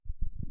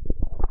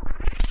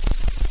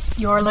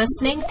You're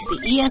listening to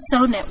the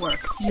ESO Network,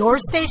 your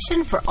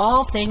station for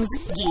all things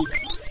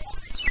geek.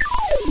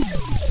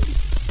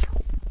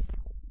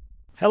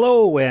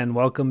 Hello and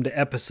welcome to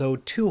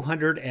episode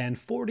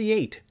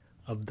 248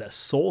 of the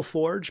Soul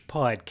Forge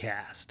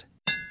podcast.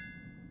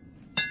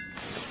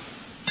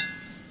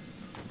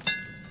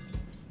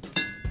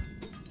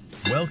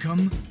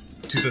 Welcome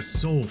to the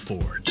Soul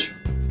Forge,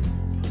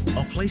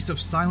 a place of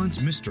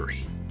silent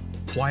mystery,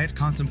 quiet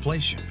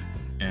contemplation,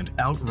 and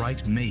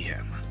outright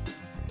mayhem.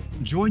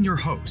 Join your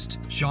host,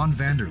 Sean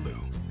Vanderloo,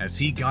 as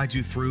he guides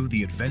you through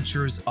the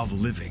adventures of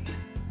living.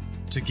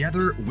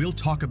 Together, we'll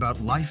talk about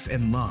life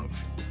and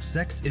love,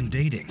 sex and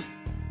dating,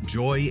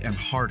 joy and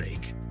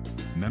heartache,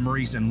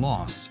 memories and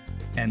loss,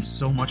 and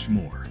so much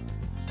more.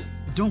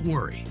 Don't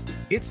worry,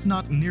 it's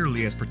not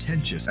nearly as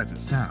pretentious as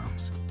it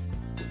sounds.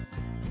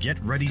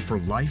 Get ready for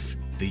life,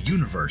 the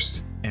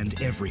universe,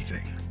 and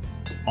everything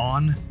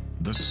on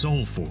the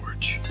Soul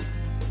Forge.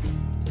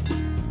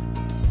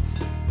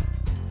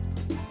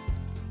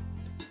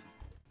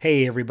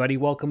 Hey everybody,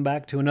 welcome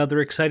back to another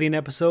exciting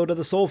episode of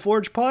the Soul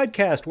Forge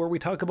podcast where we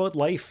talk about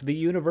life, the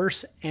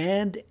universe,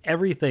 and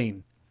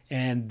everything.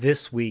 And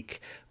this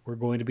week, we're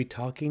going to be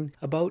talking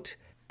about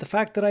the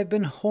fact that I've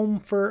been home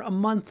for a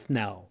month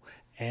now.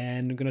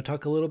 And I'm going to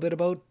talk a little bit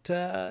about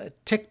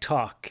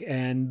TikTok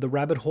and the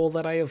rabbit hole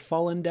that I have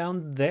fallen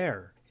down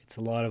there. It's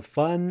a lot of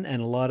fun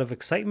and a lot of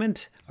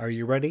excitement. Are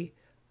you ready?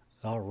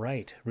 All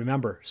right.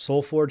 Remember,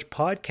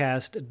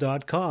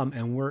 soulforgepodcast.com,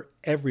 and we're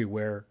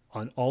everywhere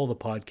on all the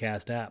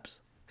podcast apps.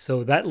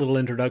 So that little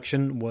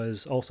introduction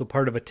was also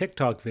part of a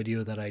TikTok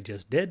video that I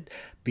just did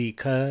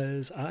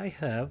because I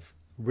have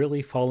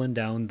really fallen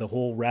down the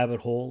whole rabbit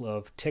hole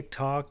of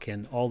TikTok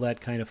and all that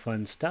kind of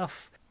fun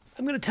stuff.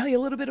 I'm going to tell you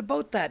a little bit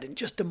about that in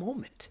just a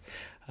moment.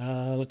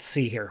 Let's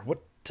see here.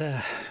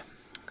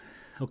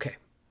 Okay,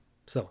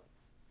 so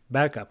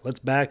back up. Let's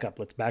back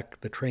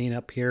the train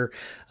up here.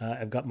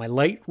 I've got my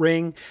light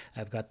ring.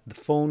 I've got the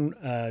phone.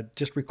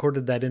 Just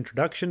recorded that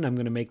introduction. I'm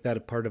going to make that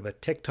a part of a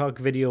TikTok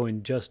video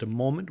in just a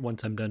moment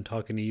once I'm done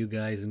talking to you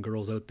guys and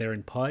girls out there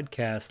in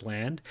podcast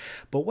land.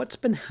 But what's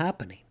been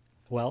happening?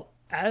 Well,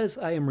 as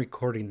I am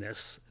recording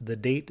this, the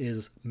date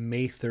is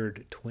May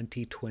 3rd,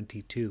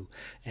 2022,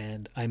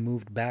 and I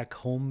moved back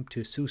home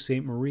to Sault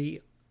Ste.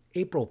 Marie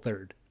April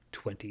 3rd,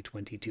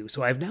 2022.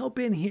 So I've now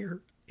been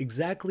here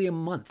exactly a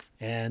month,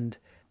 and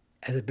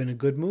has it been a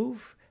good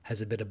move?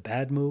 Has it been a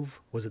bad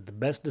move? Was it the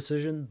best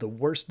decision? The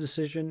worst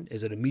decision?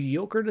 Is it a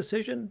mediocre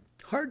decision?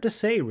 Hard to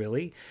say,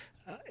 really.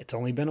 It's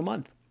only been a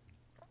month.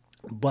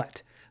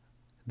 But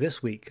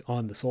this week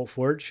on the Soul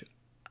Forge,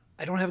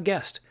 I don't have a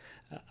guest.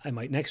 I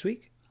might next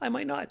week. I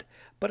might not.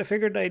 But I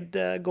figured I'd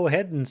go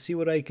ahead and see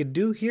what I could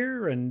do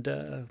here, and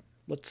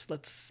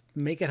let's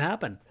make it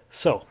happen.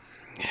 So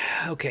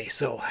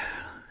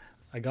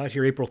I got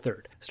here April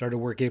 3rd. Started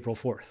work April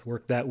 4th.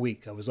 Worked that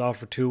week. I was off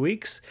for 2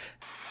 weeks.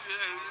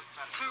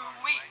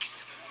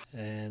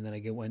 And then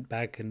I went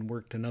back and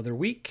worked another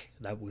week.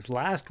 That was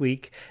last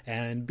week.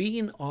 And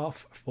being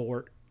off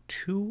for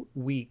 2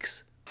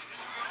 weeks. 2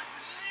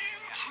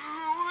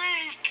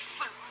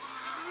 weeks!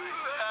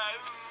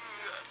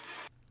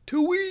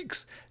 2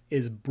 weeks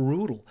is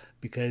brutal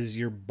because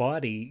your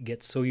body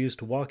gets so used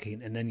to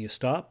walking, and then you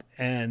stop,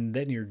 and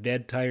then you're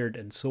dead tired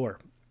and sore.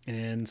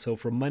 And so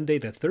from Monday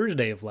to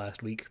Thursday of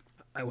last week,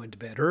 I went to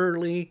bed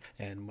early,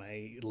 and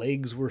my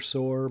legs were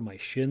sore, my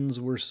shins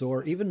were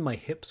sore, even my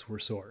hips were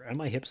sore. And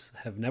my hips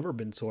have never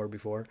been sore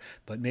before,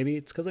 but maybe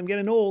it's because I'm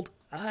getting old.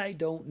 I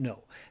don't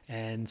know.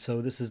 And so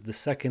this is the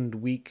second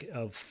week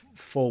of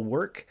full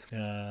work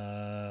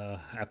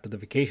after the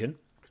vacation.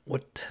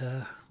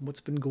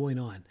 What's been going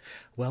on?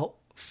 Well,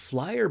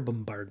 flyer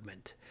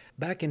bombardment.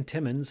 Back in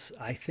Timmins,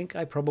 I think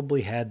I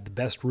probably had the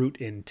best route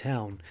in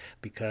town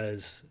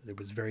because there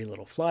was very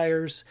little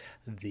flyers,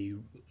 the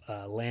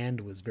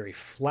land was very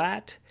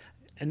flat,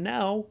 and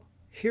now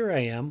here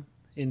I am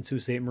in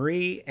Sault Ste.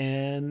 Marie,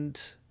 and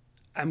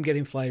I'm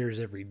getting flyers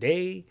every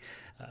day.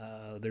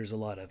 There's a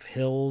lot of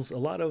hills, a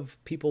lot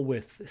of people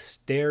with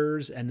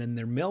stairs, and then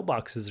their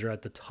mailboxes are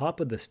at the top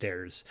of the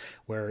stairs,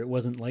 where it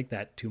wasn't like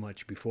that too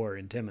much before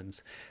in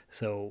Timmins.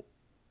 So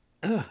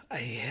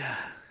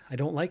I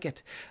don't like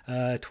it.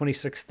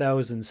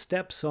 26,000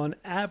 steps on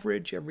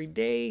average every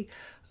day.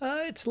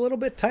 It's a little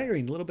bit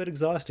tiring, a little bit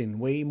exhausting,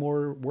 way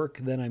more work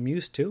than I'm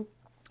used to.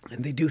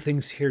 And they do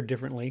things here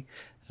differently.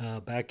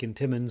 Back in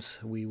Timmins,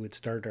 we would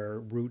start our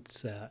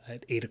routes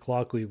at 8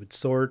 o'clock. We would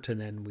sort,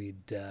 and then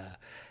we'd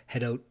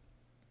head out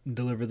and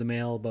deliver the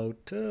mail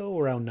about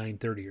around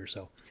 9:30 or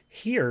so.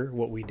 Here,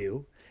 what we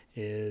do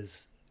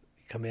is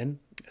come in.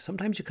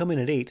 Sometimes you come in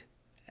at 8,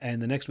 and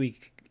the next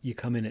week you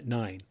come in at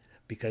 9.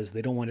 Because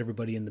they don't want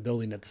everybody in the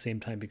building at the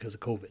same time because of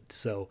COVID.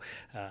 So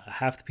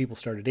half the people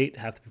start at 8,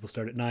 half the people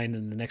start at 9,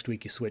 and the next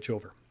week you switch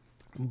over.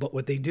 But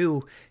what they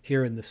do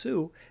here in the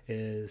Sioux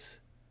is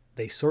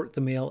they sort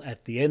the mail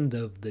at the end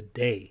of the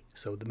day.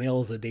 So the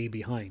mail is a day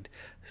behind.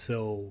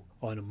 So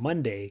on a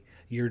Monday,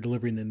 you're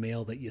delivering the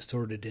mail that you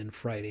sorted in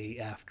Friday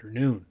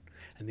afternoon.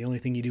 And the only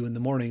thing you do in the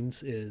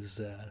mornings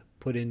is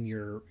put in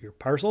your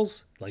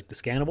parcels, like the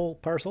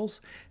scannable parcels,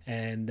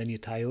 and then you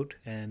tie out,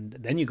 and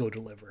then you go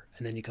deliver,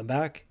 and then you come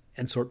back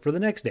and sort for the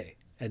next day,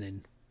 and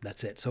then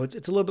that's it. So it's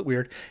a little bit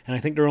weird, and I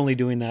think they're only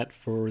doing that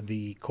for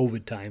the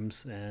COVID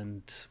times,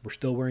 and we're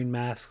still wearing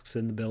masks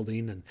in the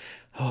building, and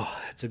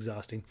it's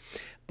exhausting.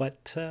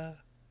 But got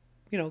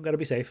to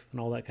be safe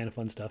and all that kind of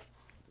fun stuff.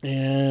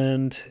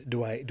 And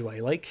do I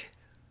like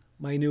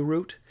my new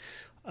route?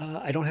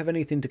 I don't have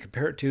anything to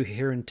compare it to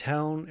here in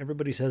town.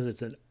 Everybody says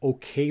it's an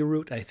okay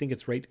route. I think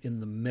it's right in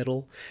the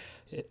middle.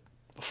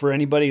 For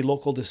anybody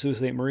local to Sault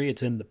Ste. Marie,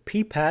 it's in the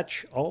P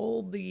patch.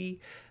 All the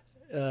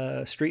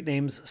street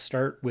names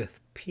start with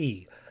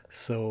P.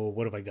 So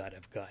what have I got?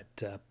 I've got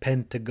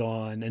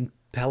Pentagon and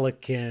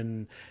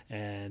Pelican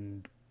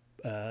and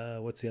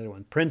what's the other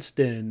one?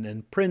 Princeton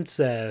and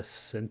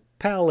Princess and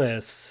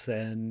Palace,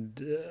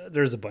 and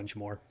there's a bunch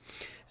more.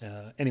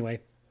 Anyway,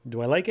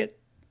 do I like it?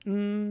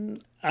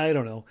 I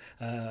don't know.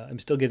 I'm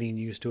still getting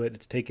used to it.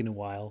 It's taken a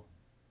while,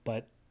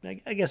 but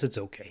I guess it's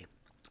okay.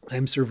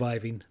 I'm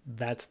surviving.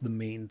 That's the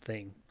main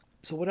thing.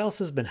 So what else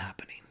has been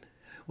happening?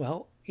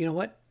 Well, you know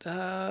what?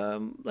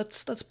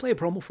 Let's play a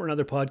promo for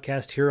another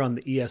podcast here on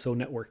the ESO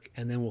network,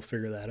 and then we'll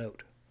figure that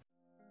out.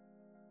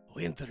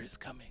 Winter is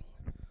coming.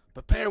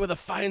 Prepare with a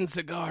fine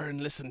cigar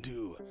and listen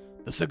to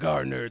the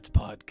Cigar Nerds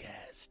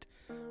podcast.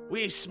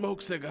 We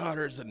smoke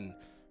cigars and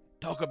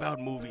talk about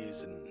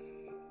movies and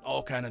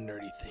all kind of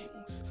nerdy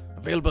things.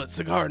 Available at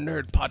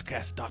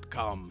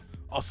cigarnerdpodcast.com.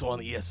 Also on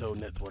the ESO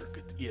network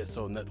at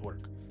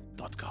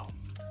esonetwork.com.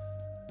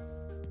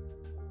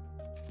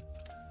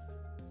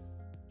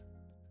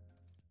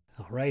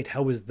 All right,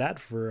 how was that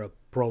for a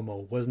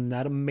promo? Wasn't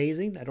that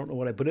amazing? I don't know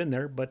what I put in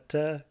there, but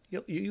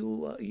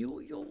you'll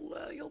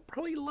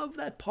probably love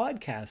that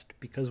podcast,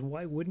 because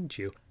why wouldn't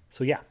you?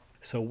 So yeah.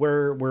 So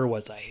where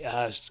was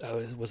I?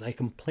 Was I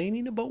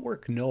complaining about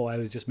work? No, I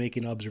was just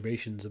making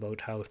observations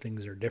about how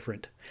things are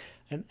different,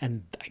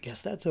 and I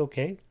guess that's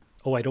okay.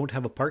 Oh, I don't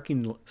have a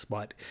parking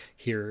spot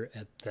here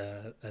at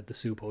the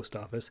Sioux Post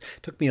Office.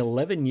 It took me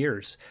 11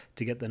 years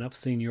to get enough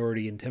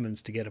seniority in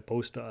Timmins to get a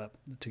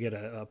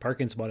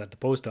parking spot at the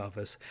post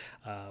office.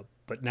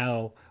 But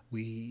now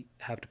we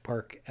have to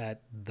park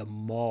at the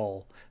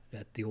mall,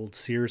 at the old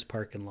Sears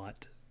parking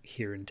lot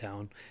here in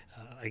town.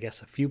 I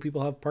guess a few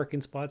people have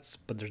parking spots,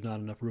 but there's not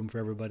enough room for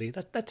everybody.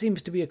 That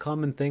seems to be a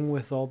common thing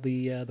with all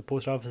the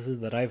post offices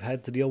that I've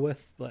had to deal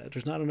with.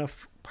 There's not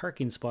enough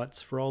parking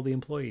spots for all the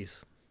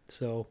employees.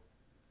 So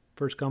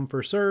first come,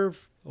 first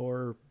serve,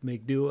 or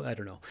make do. I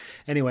don't know.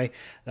 Anyway,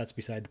 that's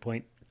beside the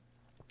point.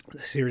 The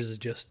Sears is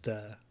just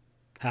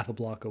half a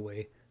block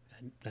away.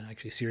 And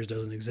actually, Sears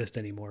doesn't exist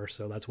anymore,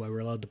 so that's why we're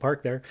allowed to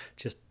park there.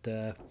 Just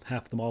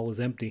half the mall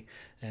is empty.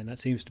 And that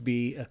seems to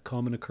be a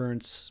common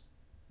occurrence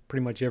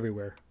pretty much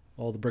everywhere.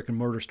 All the brick and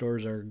mortar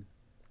stores are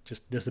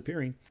just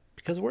disappearing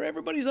because where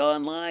everybody's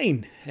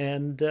online.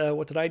 And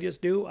what did I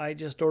just do? I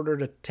just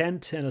ordered a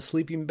tent and a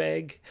sleeping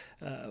bag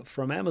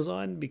from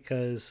Amazon,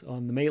 because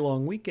on the May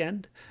long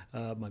weekend,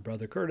 my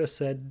brother Curtis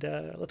said,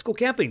 let's go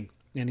camping.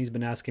 And he's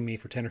been asking me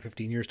for 10 or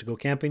 15 years to go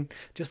camping,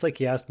 just like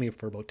he asked me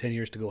for about 10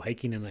 years to go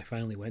hiking, and I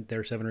finally went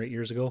there 7 or 8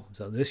 years ago.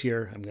 So this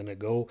year I'm going to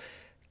go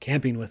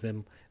camping with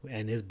him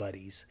and his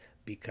buddies,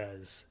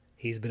 because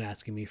he's been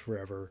asking me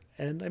forever,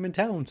 and I'm in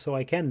town, so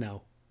I can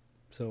now.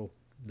 So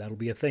that'll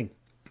be a thing.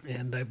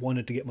 And I've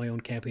wanted to get my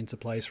own camping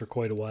supplies for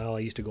quite a while. I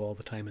used to go all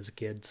the time as a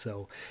kid,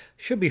 so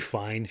should be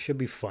fine, should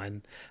be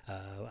fun.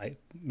 I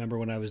remember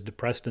when I was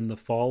depressed in the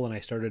fall and I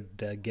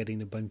started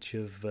getting a bunch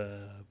of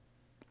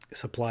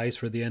supplies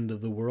for the end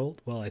of the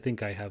world. Well, I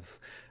think I have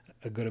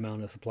a good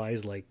amount of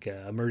supplies, like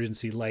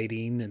emergency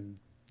lighting and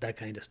that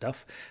kind of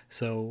stuff.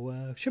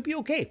 So should be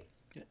okay.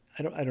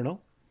 I don't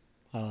know.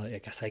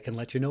 I guess I can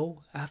let you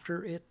know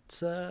after it's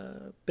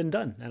been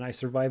done and I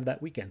survived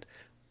that weekend.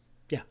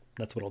 Yeah,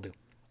 that's what I'll do.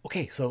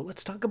 Okay, so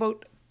let's talk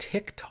about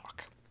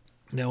TikTok.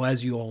 Now,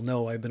 as you all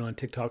know, I've been on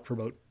TikTok for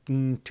about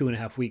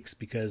 2.5 weeks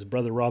because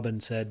Brother Robin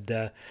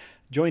said,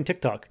 join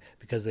TikTok,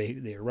 because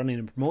they are running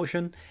a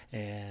promotion,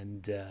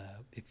 and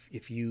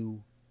if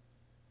you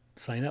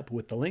sign up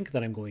with the link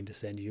that I'm going to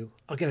send you,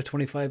 I'll get a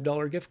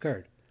 $25 gift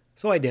card.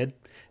 So I did,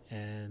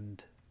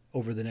 and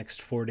over the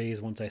next 4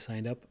 days, once I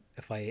signed up,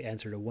 if I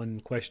answered a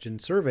one-question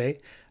survey,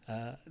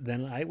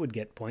 then I would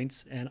get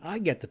points, and I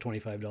get the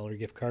 $25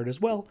 gift card as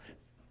well.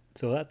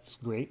 So that's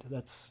great.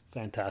 That's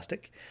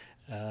fantastic.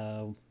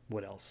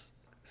 What else?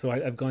 So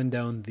I've gone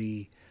down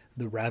the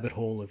rabbit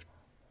hole of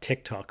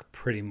TikTok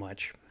pretty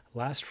much.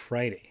 Last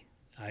Friday,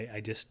 I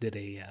just did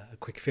a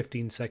quick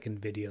 15-second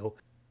video.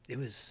 It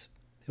was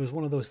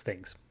one of those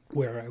things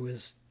where I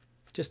was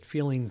just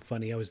feeling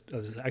funny. I was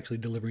actually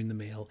delivering the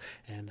mail,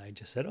 and I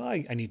just said,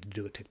 I need to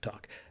do a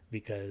TikTok,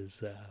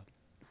 because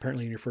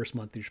apparently in your first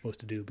month you're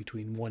supposed to do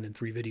between 1 and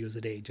 3 videos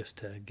a day just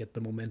to get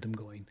the momentum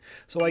going.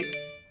 So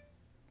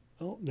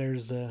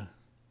there's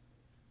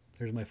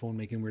my phone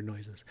making weird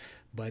noises.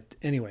 But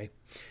anyway,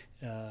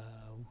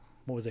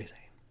 what was I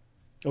saying?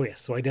 Oh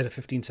yes, so I did a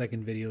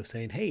 15-second video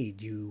saying, "Hey,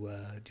 do you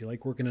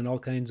like working in all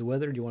kinds of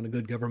weather? Do you want a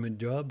good government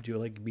job? Do you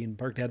like being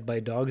barked at by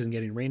dogs and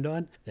getting rained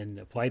on? Then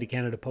apply to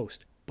Canada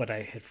Post." But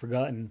I had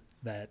forgotten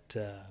that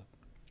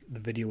the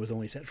video was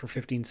only set for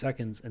 15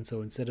 seconds, and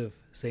so instead of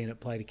saying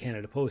apply to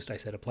Canada Post, I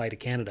said apply to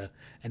Canada,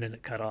 and then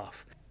it cut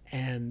off.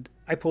 And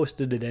I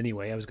posted it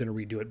anyway. I was going to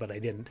redo it, but I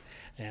didn't,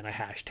 and I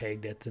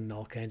hashtagged it and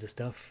all kinds of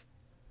stuff.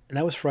 And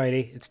that was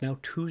Friday. It's now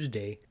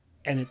Tuesday,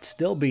 and it's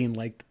still being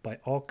liked by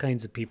all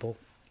kinds of people.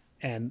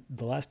 And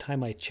the last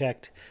time I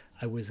checked,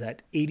 I was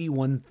at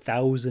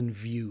 81,000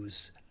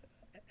 views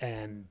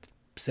and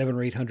 700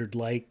 or 800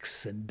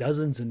 likes and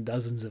dozens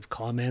of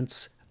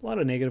comments. A lot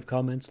of negative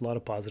comments, a lot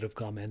of positive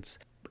comments.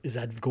 Is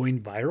that going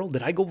viral?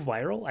 Did I go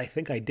viral? I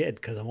think I did,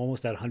 because I'm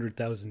almost at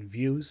 100,000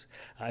 views.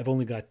 I've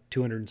only got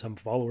 200 and some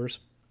followers.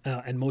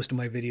 And most of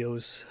my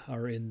videos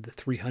are in the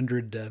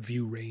 300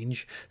 view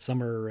range.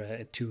 Some are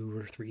at 2,000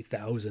 or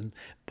 3,000,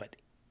 but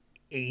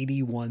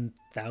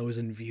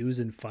 81,000 views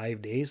in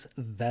 5 days.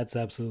 That's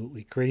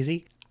absolutely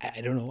crazy. I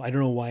don't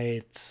know why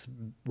it's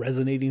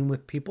resonating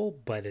with people,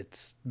 but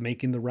it's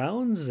making the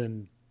rounds,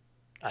 and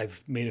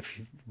I've made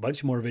a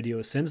bunch more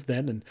videos since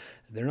then, and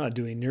they're not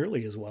doing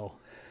nearly as well.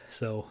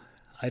 So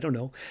I don't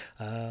know.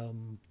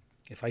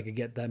 If I could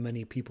get that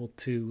many people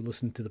to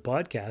listen to the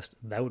podcast,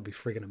 that would be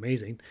friggin'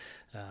 amazing.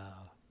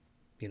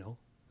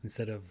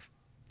 Instead of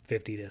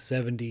 50 to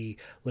 70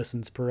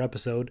 listens per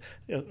episode.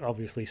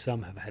 Obviously,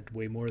 some have had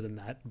way more than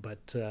that,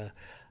 but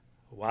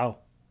wow,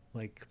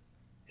 like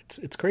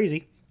it's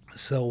crazy.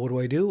 So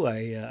what do?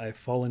 I've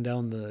fallen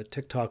down the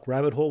TikTok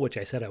rabbit hole, which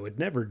I said I would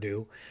never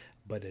do,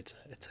 but it's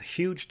a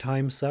huge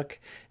time suck,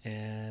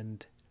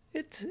 and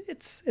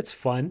it's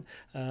fun.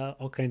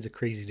 All kinds of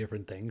crazy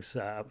different things.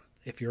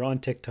 If you're on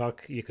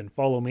TikTok, you can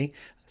follow me,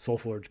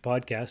 Soulforge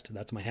Podcast.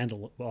 That's my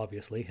handle,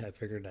 obviously. I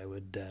figured I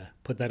would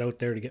put that out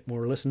there to get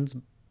more listens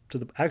to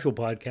the actual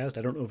podcast.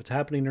 I don't know if it's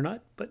happening or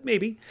not, but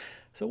maybe.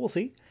 So we'll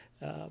see.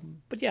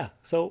 But yeah,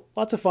 so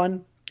lots of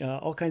fun,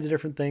 all kinds of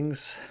different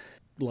things,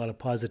 a lot of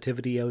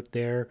positivity out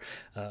there,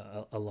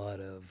 a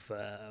lot of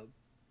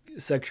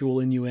sexual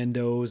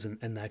innuendos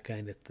and that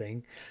kind of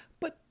thing.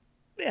 But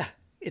yeah,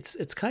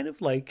 it's kind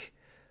of like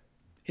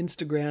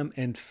Instagram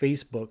and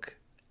Facebook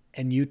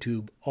and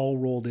YouTube all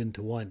rolled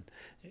into one,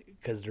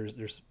 because there's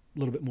a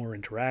little bit more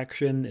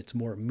interaction. It's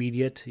more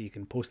immediate. You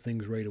can post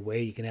things right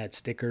away. You can add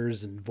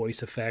stickers and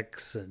voice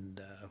effects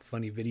and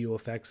funny video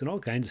effects and all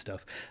kinds of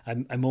stuff.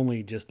 I'm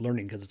only just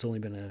learning because it's only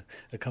been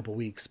a couple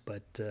weeks,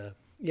 but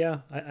yeah,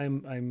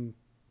 I'm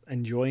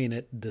enjoying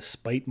it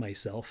despite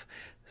myself.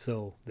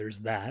 So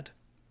there's that.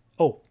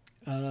 Oh,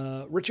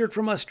 Richard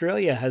from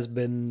Australia has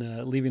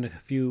been leaving a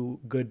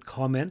few good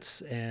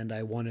comments, and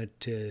I wanted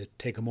to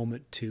take a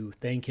moment to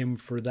thank him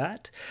for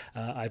that.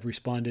 I've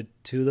responded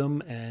to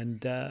them,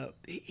 and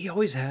he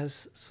always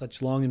has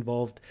such long,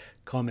 involved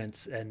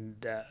comments,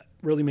 and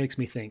really makes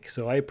me think.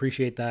 So I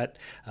appreciate that.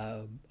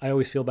 I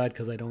always feel bad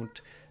because I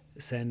don't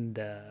send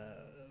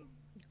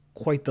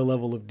quite the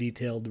level of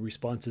detailed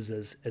responses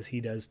as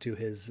he does to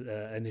his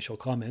initial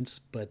comments,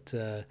 but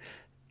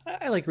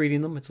I like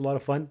reading them. It's a lot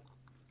of fun.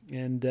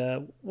 And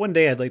one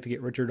day I'd like to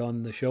get Richard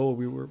on the show.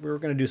 We were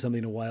going to do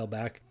something a while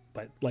back,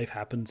 but life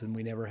happens and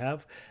we never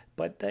have.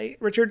 But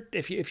Richard,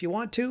 if you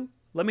want to,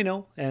 let me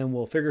know and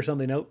we'll figure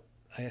something out.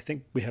 I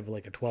think we have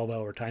like a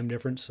 12-hour time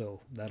difference,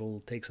 so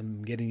that'll take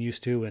some getting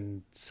used to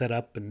and set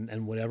up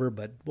and whatever,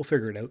 but we'll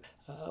figure it out.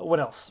 What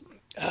else?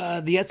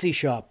 The Etsy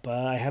shop.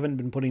 I haven't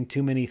been putting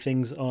too many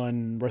things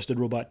on Rusted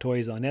Robot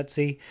Toys on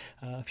Etsy.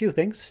 A few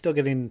things. Still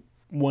getting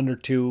 1 or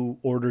 2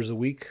 orders a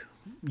week,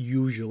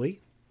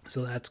 usually.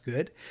 So that's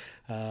good.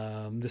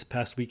 This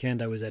past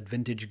weekend I was at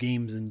Vintage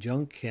Games and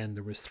Junk, and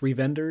there was 3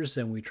 vendors,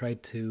 and we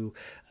tried to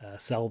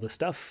sell the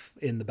stuff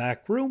in the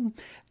back room,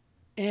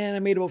 and I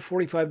made about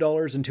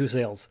 $45 in 2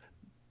 sales.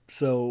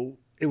 So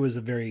it was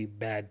a very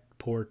bad,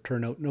 poor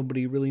turnout.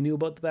 Nobody really knew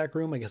about the back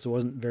room. I guess it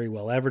wasn't very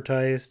well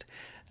advertised,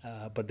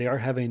 but they are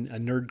having a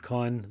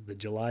NerdCon the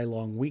July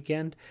long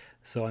weekend,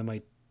 so I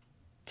might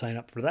sign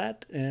up for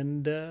that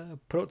and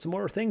put out some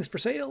more things for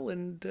sale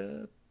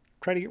and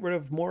try to get rid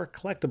of more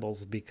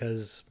collectibles,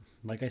 because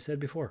like I said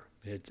before,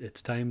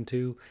 it's time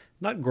to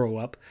not grow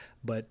up,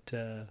 but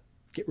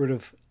get rid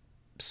of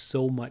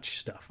so much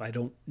stuff. I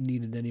don't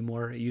need it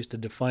anymore. It used to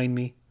define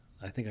me.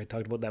 I think I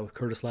talked about that with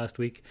Curtis last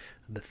week.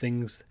 The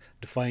things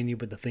define you,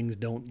 but the things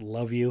don't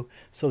love you.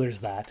 So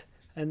there's that,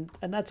 and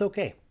that's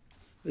okay.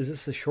 Is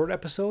this a short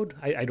episode?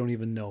 I don't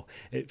even know.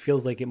 It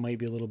feels like it might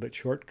be a little bit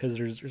short because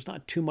there's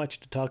not too much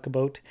to talk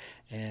about.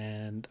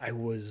 And I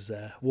was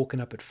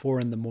woken up at 4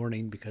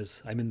 a.m.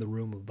 because I'm in the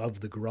room above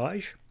the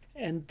garage.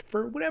 And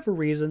for whatever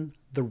reason,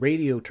 the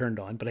radio turned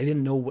on, but I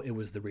didn't know it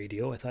was the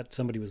radio. I thought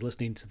somebody was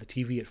listening to the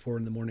TV at 4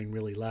 a.m.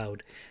 really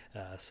loud.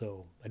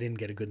 So I didn't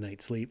get a good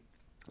night's sleep.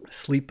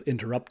 Sleep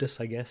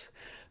interruptus, I guess.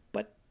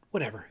 But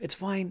whatever. It's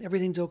fine.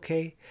 Everything's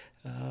okay.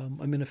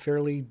 I'm in a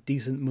fairly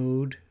decent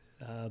mood.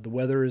 The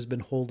weather has been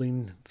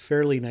holding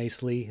fairly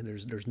nicely.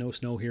 There's no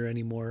snow here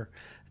anymore,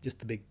 just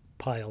the big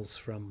piles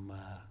from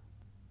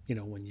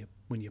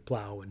when you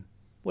plow and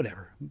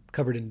whatever,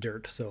 covered in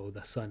dirt, so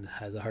the sun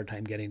has a hard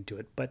time getting to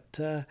it. But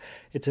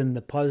it's in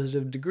the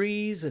positive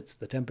degrees,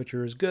 the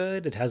temperature is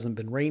good, it hasn't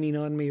been raining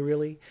on me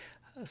really.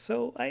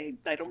 So I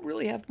don't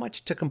really have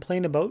much to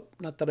complain about.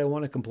 Not that I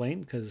want to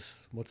complain,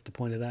 because what's the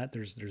point of that?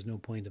 There's no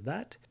point of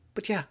that.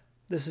 But yeah,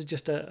 this is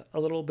just a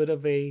little bit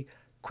of a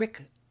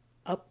quick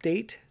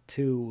update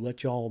to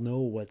let y'all know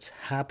what's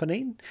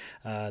happening.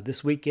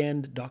 This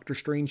weekend, Doctor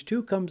Strange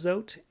 2 comes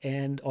out,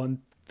 and on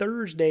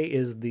Thursday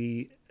is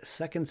the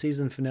second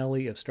season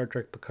finale of Star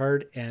Trek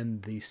Picard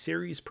and the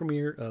series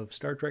premiere of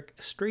Star Trek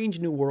Strange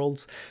New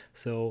Worlds.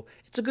 So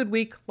it's a good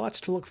week, lots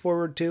to look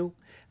forward to.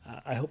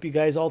 I hope you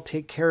guys all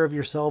take care of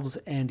yourselves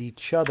and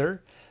each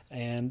other.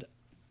 And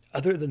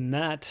other than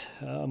that,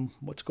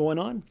 what's going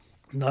on?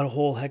 Not a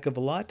whole heck of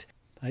a lot.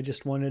 I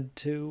just wanted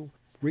to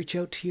reach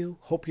out to you.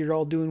 Hope you're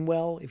all doing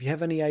well. If you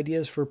have any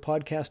ideas for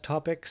podcast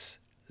topics,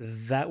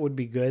 that would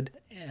be good,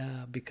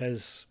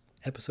 because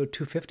episode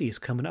 250 is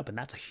coming up, and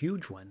that's a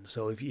huge one.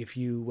 So if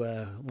you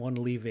want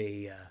to leave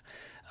a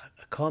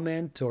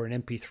comment or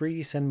an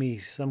MP3, send me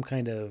some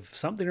kind of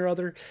something or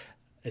other.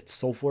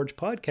 It's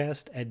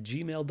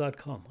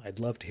soulforgepodcast@gmail.com. I'd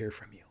love to hear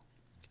from you.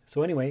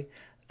 So anyway,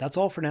 that's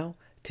all for now.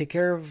 Take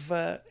care of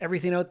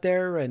everything out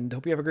there, and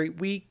hope you have a great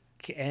week.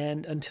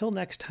 And until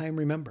next time,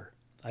 remember,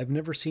 I've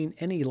never seen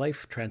any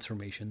life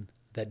transformation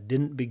that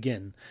didn't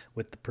begin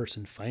with the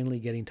person finally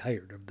getting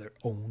tired of their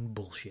own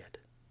bullshit.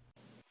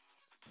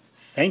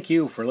 Thank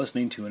you for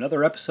listening to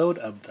another episode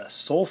of the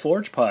Soul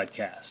Forge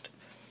Podcast.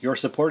 Your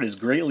support is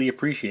greatly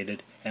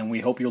appreciated, and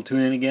we hope you'll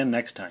tune in again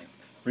next time.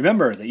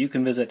 Remember that you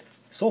can visit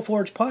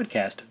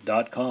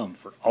soulforgepodcast.com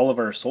for all of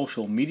our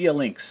social media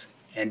links,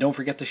 and don't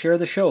forget to share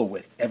the show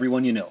with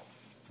everyone you know.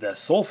 The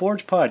Soul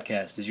Forge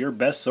Podcast is your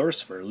best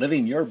source for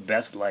living your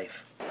best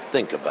life.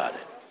 Think about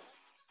it.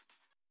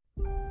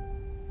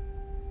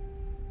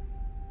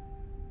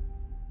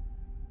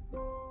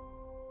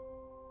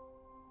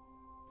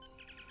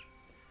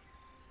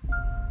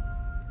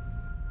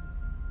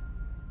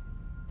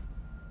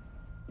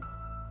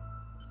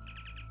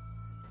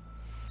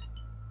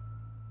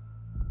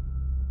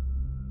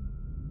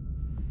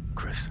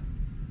 Chris.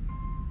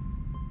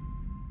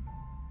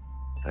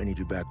 I need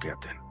you back,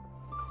 Captain.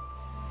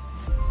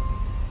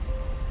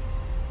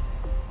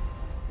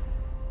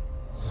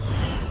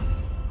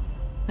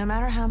 No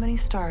matter how many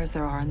stars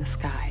there are in the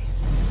sky,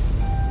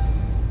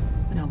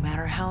 no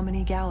matter how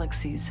many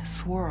galaxies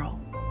swirl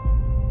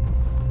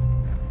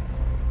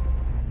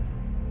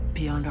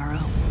beyond our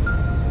own,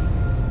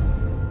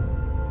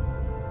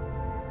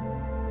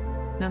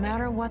 no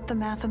matter what the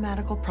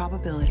mathematical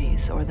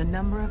probabilities or the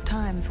number of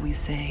times we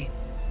say,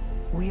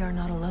 we are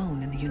not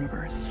alone in the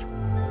universe.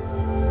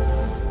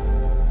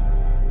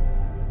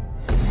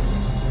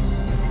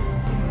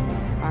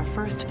 Our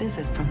first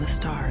visit from the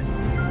stars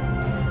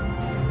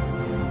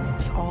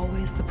is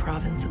always the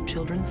province of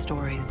children's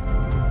stories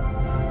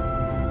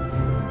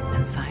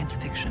and science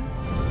fiction.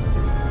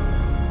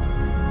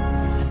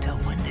 Until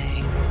one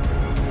day,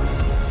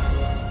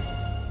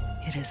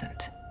 it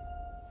isn't.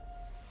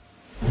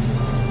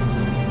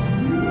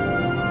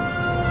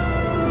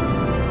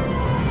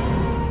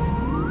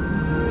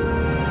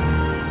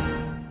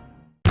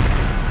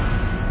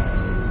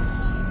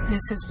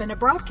 This has been a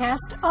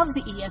broadcast of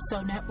the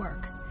ESO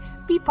Network.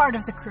 Be part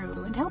of the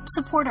crew and help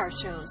support our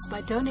shows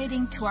by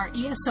donating to our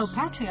ESO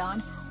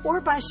Patreon or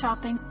by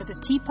shopping at the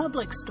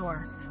TeePublic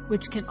store,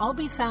 which can all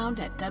be found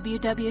at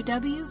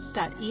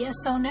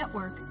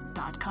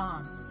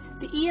www.esonetwork.com.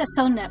 The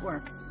ESO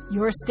Network,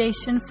 your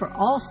station for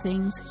all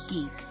things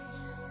geek.